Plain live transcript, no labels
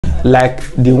like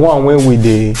the one when we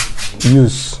they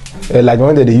use, like the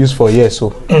one that they use for years. So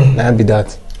that be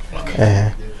that.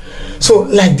 Okay. So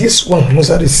like this one, most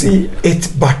of the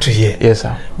C8 battery here. Yes,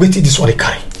 sir. Wait till this one they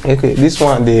carry. Okay, this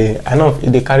one I know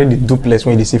they carry the duplex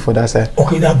when they see for that side.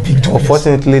 Okay, that big duplex.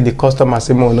 Unfortunately, the customer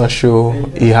say will not show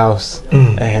a house,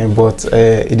 but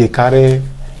they carry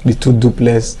the two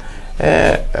duplex.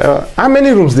 How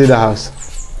many rooms did the house?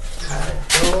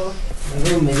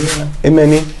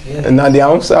 Many. Now the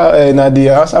house, now the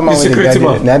house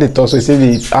amount now the talk so say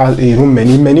the room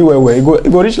many where it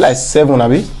go reach like 7,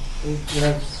 abi?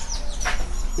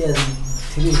 Yes,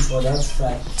 3 for that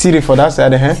side. 3 for that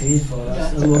side, eh? 3 for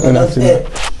that side.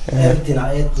 Everything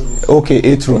 8 rooms. Okay,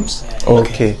 8 rooms.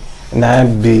 Okay. Now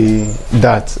be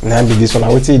that. Now be this one. I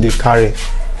will say they carry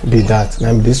be that.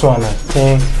 Now be this one at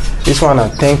 10. This one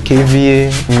at 10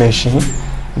 kVA machine.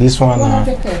 This one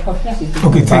okay,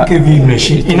 10 kVA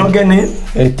machine. You not getting it?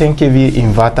 A 10 kVA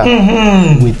inverter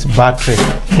with battery.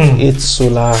 8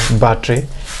 solar battery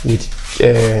with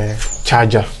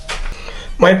charger.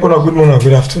 My people, good morning,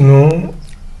 good afternoon,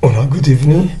 or good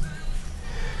evening.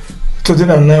 Today,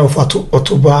 the 9th of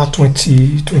October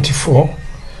 2024.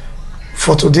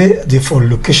 For today, the for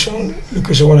location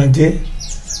one day,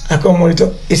 I can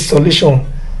monitor installation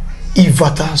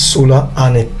inverter solar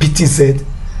and a PTZ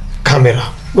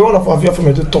camera. We one of our view from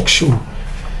the talk show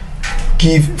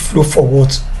give Flow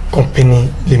Forward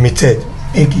Company Limited.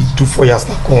 Make it 2 4 years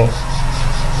like on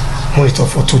monitor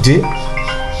for today.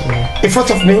 In front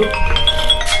of me.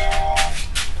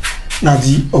 Now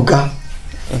the Oga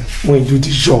when do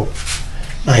the job.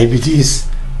 Now he be this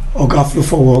Oga Flow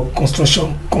Forward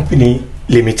Construction Company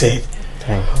Limited.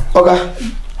 Thank you. Oga,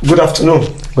 good afternoon.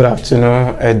 Good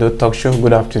afternoon, Edo Talk Show.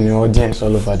 Good afternoon, audience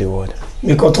all over the world.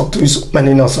 We can talk to you. My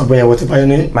name is Sabaya. Whatever your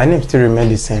name. My name still remains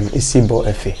the same. It's Sibo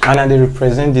Efe, and I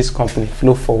represent this company,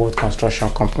 Flow Forward Construction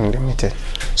Company Limited.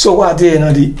 So what are they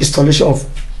now the installation of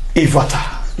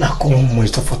inverter? Now come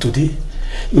monitor for today.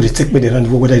 You take me the round the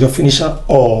work whether you don't finish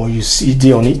or you see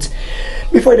day on it.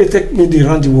 Before they take me the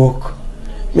round the work,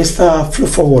 Mr. Flow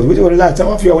Forward, we would like some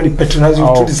of you already patronize you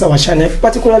through this our channel.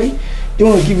 Particularly, they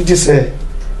want to give you this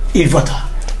inverter.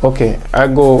 Okay, I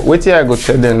go wait till I go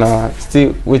tell them now.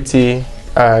 Still wait till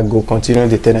I go continue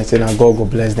the tenant and God go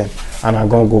bless them, and I'm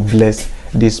gonna go bless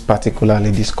this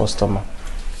particularly this customer,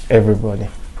 everybody.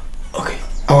 Okay,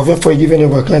 however, for giving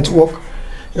our client work.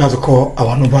 You have to call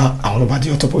our number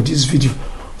the top of this video.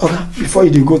 Okay, before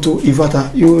you go to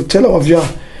inverter, you tell our viewer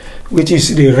which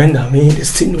is the render. I mean, the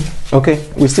still. Okay,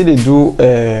 we still do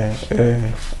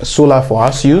solar for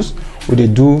house use. We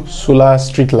do solar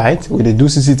street light. We do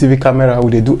CCTV camera.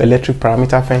 We do electric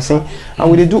parameter fencing, and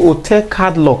we do hotel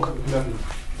card lock.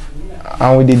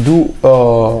 And we do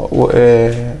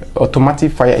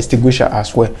automatic fire extinguisher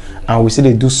as well. And we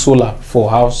still do solar for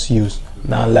house use.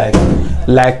 Now like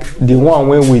the one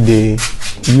when we they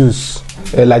use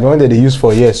like the one that they use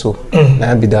for years, so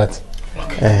that be that.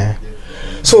 Okay.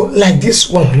 So like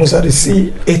this one, most of the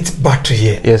C8 battery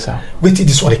here. Yes, sir. Wait till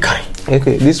this one they carry.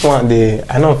 Okay, this one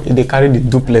I know they carry the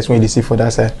duplex when they see for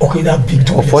that side. Okay, that big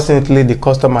duplex. Unfortunately, the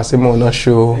customer say will not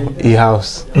show a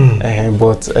house,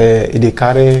 but they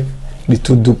carry the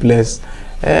 2 duplex.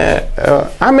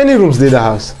 How many rooms did the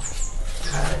house?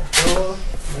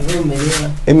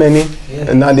 Many.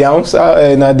 Now the house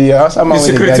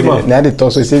amount now the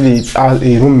talk so say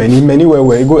the room many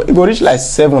where it go reach like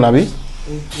 7, abi?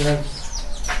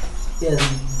 Yes,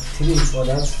 3 for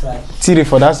that side. 3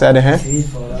 for that side, eh? 3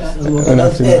 for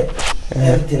that side.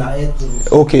 Everything 8 rooms.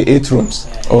 Okay, 8 rooms.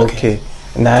 Okay.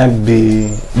 Now be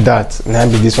that. Now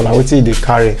be this one. I will say they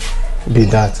carry be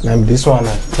that. Now be this one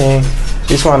at 10.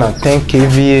 This one at 10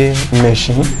 kVA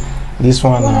machine. This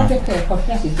one okay,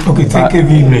 10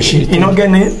 kVA machine. You not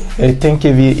getting it? A 10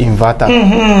 kVA inverter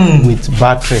with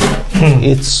battery,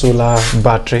 8 solar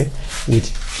battery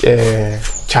with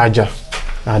charger.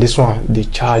 Now this one they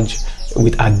charge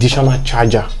with additional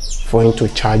charger for him to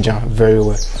charge very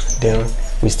well. Then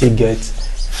we still get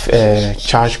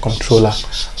charge controller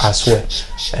as well.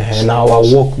 Now our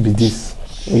work be this.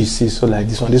 You see, so like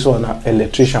this one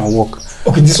electrician work.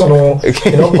 Okay, this one you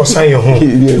don't concern your home.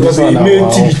 Yeah, because it made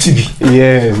TB.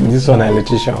 Yes, this one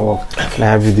electrician work. Okay. I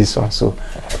have this one, so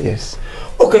yes.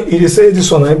 Okay, if you say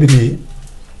this one I be the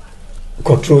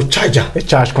control charger. A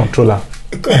charge controller.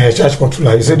 Charge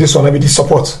controller. You say this one I be the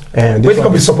support. Where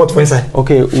can be support for inside?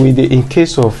 Okay, with the in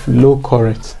case of low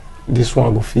current, this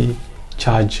one will fee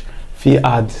charge. Fee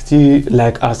add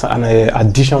like as an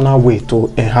additional way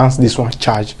to enhance this one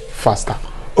charge faster.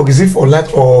 Okay, is it for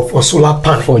light or for solar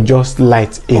panel? For just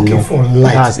light alone. Okay, for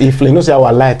light. As if you know, say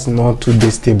our light not too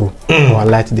stable. Our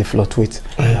light they fluctuate.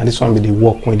 And this one be the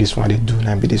work when this one they do,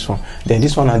 and be this one. Then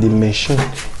this one are the machine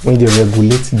when they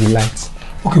regulate the light.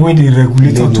 Okay, when they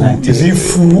regulate it, is it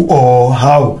full or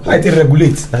how? How they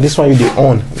regulate? Now this one you they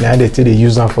on. Now they tell they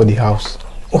use them for the house.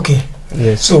 Okay.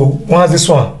 Yes. So once this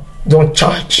one don't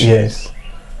charge. Yes.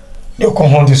 You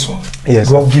come on this one.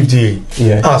 Yes. Go give the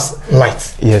us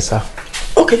light. Yes, sir.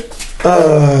 Okay.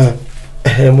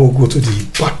 We'll go to the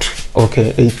battery.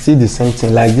 Okay, it's the same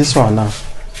thing like this one now.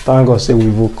 Thank God say we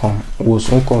will come. We'll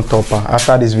soon come top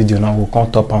after this video now we'll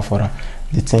come top for her.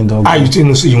 The thing don't you think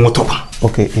no say you want top?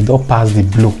 Okay, it don't pass the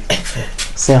blow.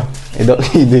 See, it don't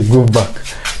they go back.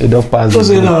 It don't pass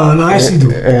the blow. No, I see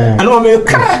do. I know me.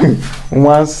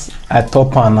 Once I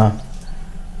top now,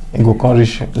 it go come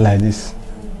reach like this.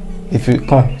 If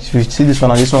you see this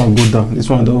one and this one go down, this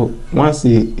one don't once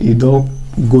it don't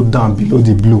go down below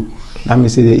the blue, that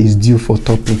means that it's due for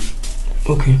topping.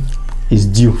 Okay. It's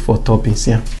due for topping.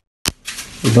 See,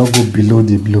 it don't go below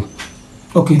the blue.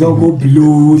 Okay, don't go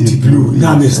below the blue.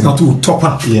 That means not to top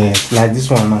up. Yes, like this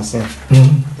one now. See,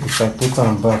 if I put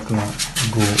them back now,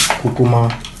 go kukuma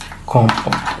come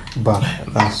up back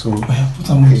now. So put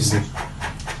them easy.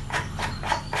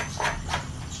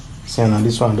 See now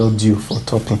this one don't due for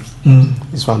topping.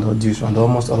 This one don't due. This one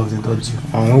almost all of them don't due.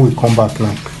 And when we come back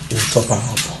now, we'll top and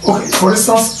up. Okay, for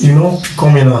instance, you know,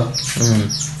 come in now.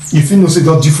 If you know say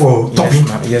don't due for topping.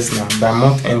 Yes, now. By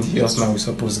month end years now we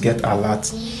supposed to get alert.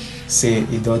 Say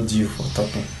it don't due for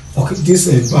topping. Okay,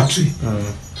 this battery.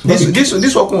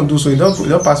 This work won't do so. It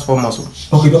don't pass 4 months.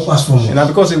 Okay, don't pass 4 months. Now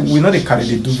because we know they carry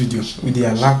they do video with the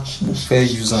alert fair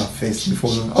user first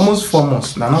before almost 4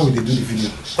 months. Now we they do the video.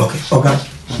 Okay.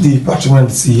 The battery one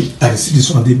see I see this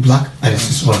one the black, I see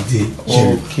this one the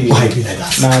okay. Why be like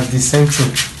that? Now the same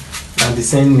thing, now the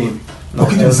same name.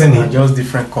 Okay, the same name. Just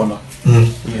different color.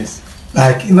 Yes.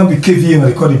 Like it not be KVA when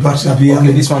they call the battery.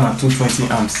 Okay, this one are 220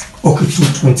 amps. Okay,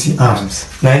 220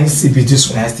 amps. Now it still be this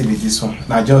one. Now it still be this one.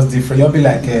 Now just different. You'll be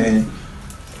like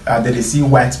they see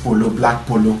white polo, black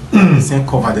polo, the same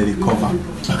cover that they cover.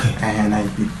 Okay. And I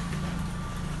be.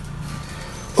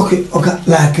 Okay,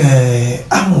 like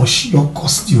how much your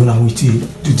cost you now to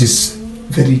do this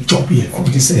very job here for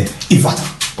this inverter?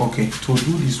 Okay, to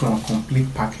do this one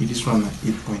complete package, this one at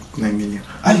 8.9 million.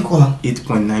 How you call it?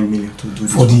 8.9 million to do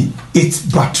this for the 8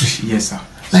 battery. Yes, sir.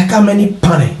 Like how many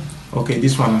panel? Okay,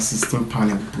 this one has 16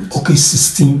 panel we put. Okay,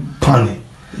 16 panel.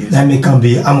 Yes. That may can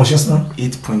be how much just now?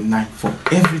 8.9 for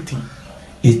everything.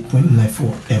 8.9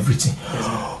 for everything.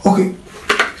 Yes, okay.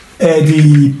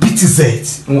 The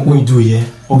PTZ we do here.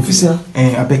 Officer.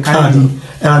 The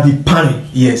panel.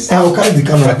 Yes. I will carry the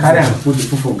camera. Carry and put the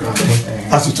food for ground.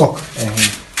 As you talk.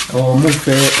 Move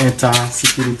enter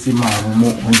security man on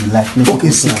the light.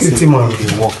 Okay, security man.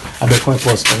 Work. I be come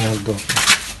pause on door.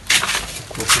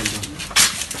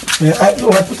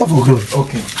 I put up for ground.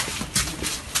 Okay.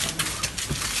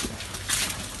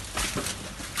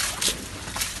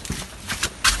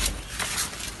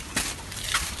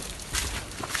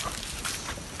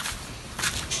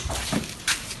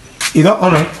 You don't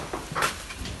on it?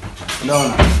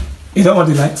 No. You don't want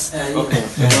the lights? Okay.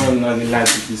 You don't want the light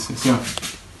with this.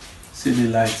 See the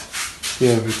light. See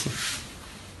everything.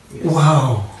 Yes.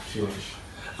 Wow.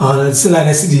 And see like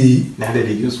I see the. Now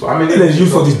they use for. How many? They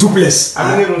use for the duplex.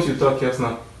 How many rooms you talk here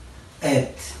now? 8.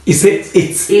 He said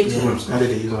 8. 8 rooms. Now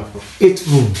they use for 8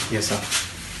 rooms. Yes, sir.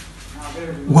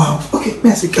 Wow. Okay.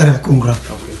 Merci, Karen Kungra.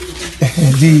 Okay.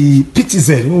 The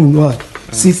PTZ,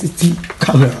 CCTV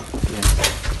camera.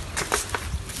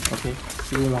 Okay.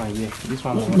 See one here. This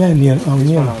one. This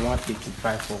one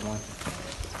 185 for one.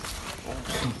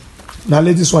 Now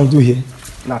let this one do here.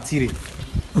 Now Tiri.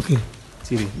 Okay.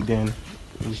 Tiri. Then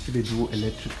we still do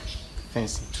electric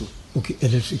fencing too. Okay,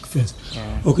 electric fence.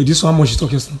 Okay, this one how much you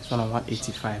talking? This one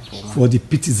 185 for one. For the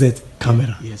PTZ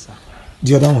camera. Yes, sir.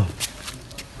 The other one.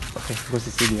 Okay, go to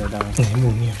see the other one.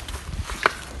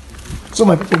 So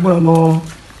my people wanna know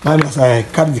now as I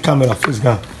carry the camera first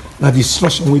down. Now the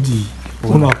instruction with the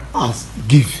owner has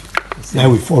give. Yes, now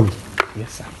we follow.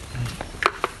 Yes, sir.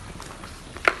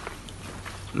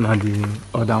 Now the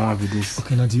other one with this.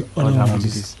 Okay, now the other one with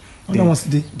this. The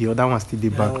other one still the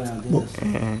back.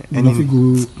 Any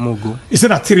go more go. You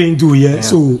said that terrain do here,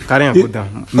 so carry and go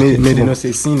down. May they not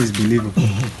say seeing is believing.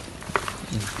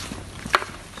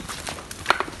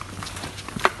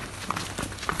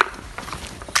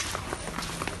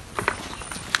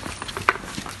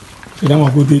 So that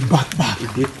one go the back.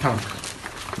 It did tank.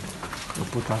 We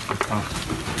put out the tank.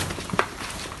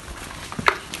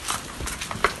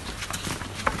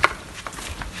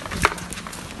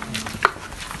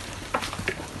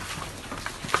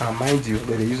 And mind you,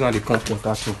 they use on the pump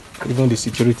water too. Even the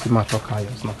security man talk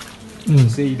just now.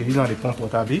 See, they use on the pump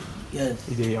water, be? Yes.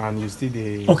 And you see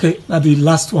the. Okay, now the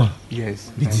last one.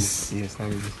 Yes. It is. Yes,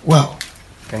 thank you. Wow.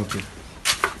 Thank you.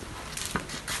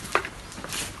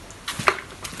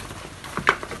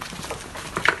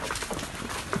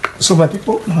 So my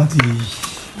people, now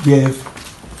we have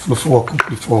flow for work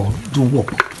before do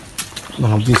work.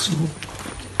 Now this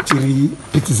 3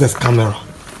 PTZ camera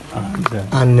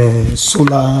and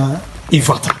solar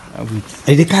inverter.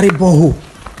 And they carry borehole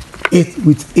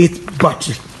 8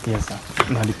 battery. Yes, sir.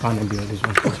 Now the panel there, this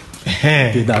one.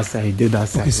 Okay. Did that side, did that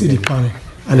side. You see the panel.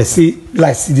 And they see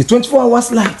light, see the 24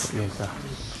 hours light. Yes, sir.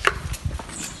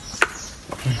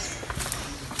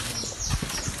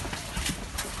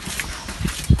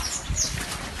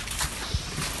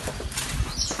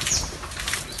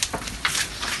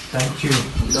 Thank you.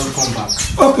 We don't come back.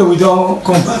 Okay, we don't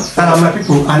come back. And my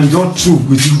people, and you don't true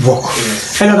with you work.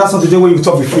 Yes. I know that's not the day when you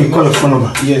talk before you call your phone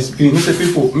number. Yes, you know, say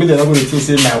people, me they not going to think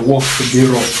say my work to be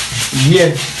wrong.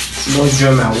 Yeah, not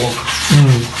join my work.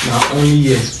 Now only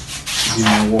here be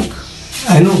my work.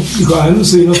 I know, because I know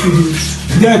so you know people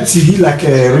get TV like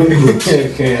a rainbow.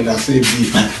 Okay, that's it.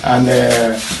 And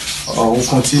we'll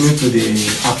continue to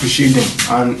appreciate them.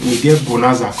 And we get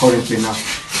bonanza currently now.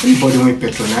 Anybody who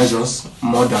patronize us,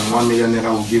 more than 1 million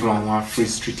naira will give one free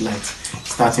street light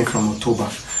starting from October.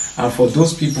 And for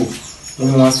those people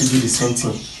who want to do the same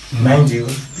thing, mind you,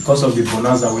 because of the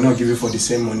bonanza, we're not giving for the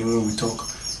same money when we talk.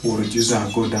 We'll reduce it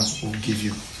and go down. We'll give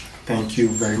you. Thank you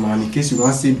very much. And in case you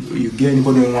want to see, you get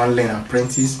anybody who want to learn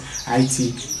apprentice, IT,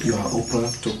 you are open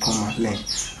to come and learn.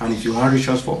 And if you want to reach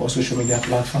us for all social media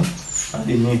platforms,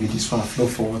 they may be this one, Flow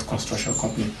Forward Construction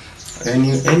Company.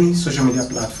 Any social media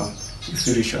platform, if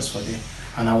you reach us for there.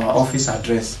 And our office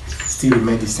address still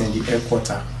remains the same, the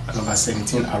headquarters, number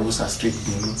 17 Arosa Street,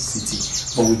 Benin City.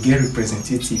 But we get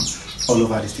representatives all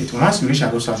over the state. Once you reach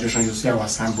Arosa Station, you see our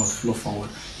signboard, Flow Forward.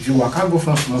 If you walk out, go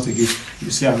from small to gate,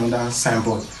 you see another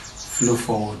signboard, Flow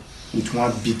Forward, with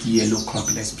one big yellow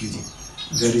complex building.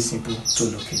 Very simple to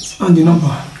locate. And the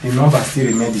number? The number still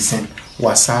remains the same.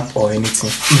 WhatsApp or anything.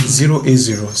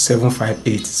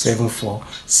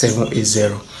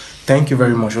 080-758-74780. Thank you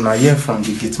very much. When I hear from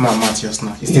the gateman Matthias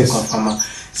now, he's still confirmer.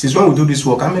 Since when we do this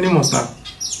work, how many months now?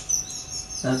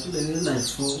 That's like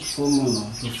 4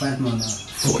 months or 5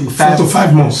 months now. 4 to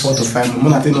 5 months. 4 to 5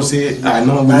 months. I say, I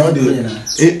know we know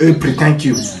the April. Thank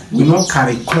you. We not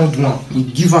carry cold one. We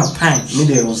give them time. May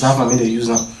they observe and may they use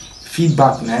them.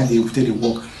 Feedback. Now they will take the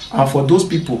work. And for those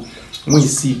people, when you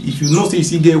see, if you know say you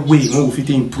see get way, when we fit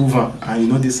improve them and you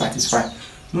know they satisfied,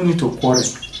 no need to quarrel.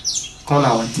 Come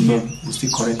our DM, we'll still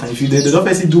correct them. If you they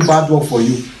don't do bad work for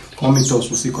you, come meet us,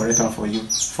 we'll still correct them for you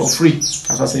for free.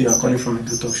 As I say, you are calling from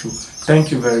Edu Talk Show.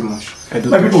 Thank you very much, Edu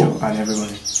Talk Show and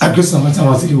everybody. I guess I'm going to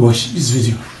watch this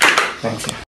video. Thank you.